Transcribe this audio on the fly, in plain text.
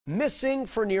Missing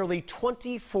for nearly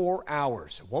 24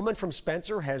 hours. A woman from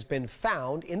Spencer has been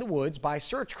found in the woods by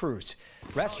search crews.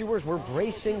 Rescuers were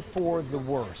bracing for the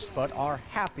worst, but are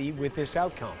happy with this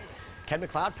outcome. Ken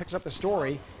MacLeod picks up the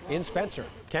story in Spencer.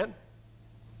 Ken?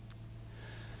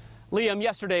 Liam,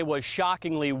 yesterday was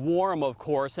shockingly warm, of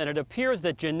course, and it appears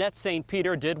that Jeanette St.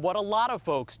 Peter did what a lot of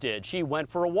folks did. She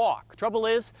went for a walk. Trouble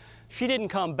is, she didn't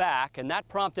come back, and that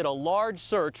prompted a large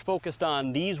search focused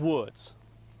on these woods.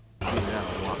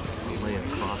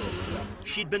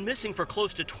 She'd been missing for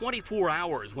close to 24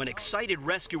 hours when excited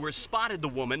rescuers spotted the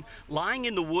woman lying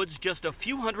in the woods just a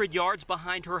few hundred yards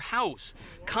behind her house,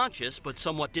 conscious but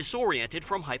somewhat disoriented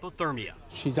from hypothermia.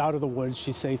 She's out of the woods,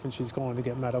 she's safe, and she's going to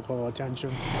get medical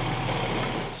attention.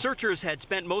 Searchers had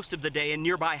spent most of the day in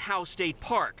nearby Howe State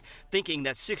Park, thinking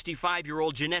that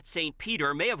 65-year-old Jeanette St.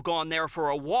 Peter may have gone there for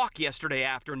a walk yesterday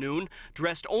afternoon,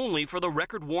 dressed only for the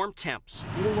record warm temps.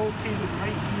 You're located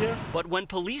right here. But when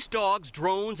police dogs,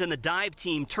 drones, and the dive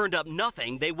team turned up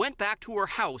nothing, they went back to her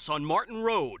house on Martin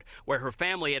Road, where her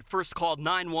family had first called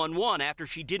 911 after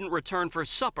she didn't return for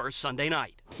supper Sunday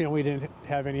night. We didn't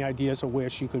have any ideas of where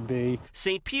she could be.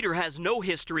 St. Peter has no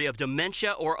history of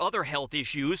dementia or other health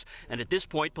issues, and at this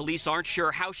point, police aren't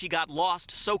sure how she got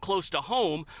lost so close to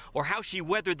home or how she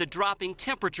weathered the dropping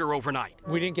temperature overnight.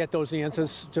 We didn't get those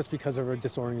answers just because of her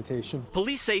disorientation.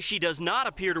 Police say she does not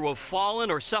appear to have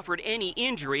fallen or suffered any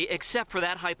injury except for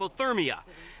that hypothermia.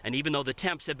 And even though the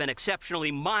temps have been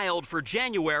exceptionally mild for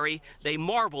January, they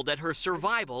marveled at her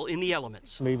survival in the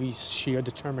elements. Maybe sheer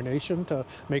determination to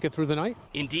make it through the night.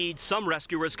 Indeed, some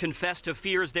rescuers confess to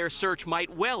fears their search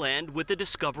might well end with the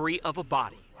discovery of a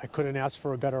body. I couldn't ask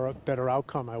for a better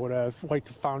outcome. I would have liked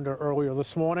to find her earlier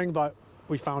this morning, but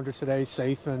we found her today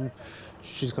safe, and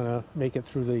she's going to make it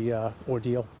through the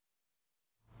ordeal.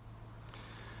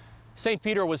 St.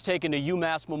 Peter was taken to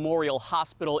UMass Memorial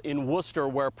Hospital in Worcester,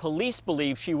 where police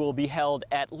believe she will be held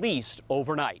at least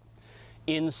overnight.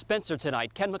 In Spencer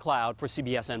tonight, Ken MacLeod for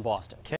CBSN Boston.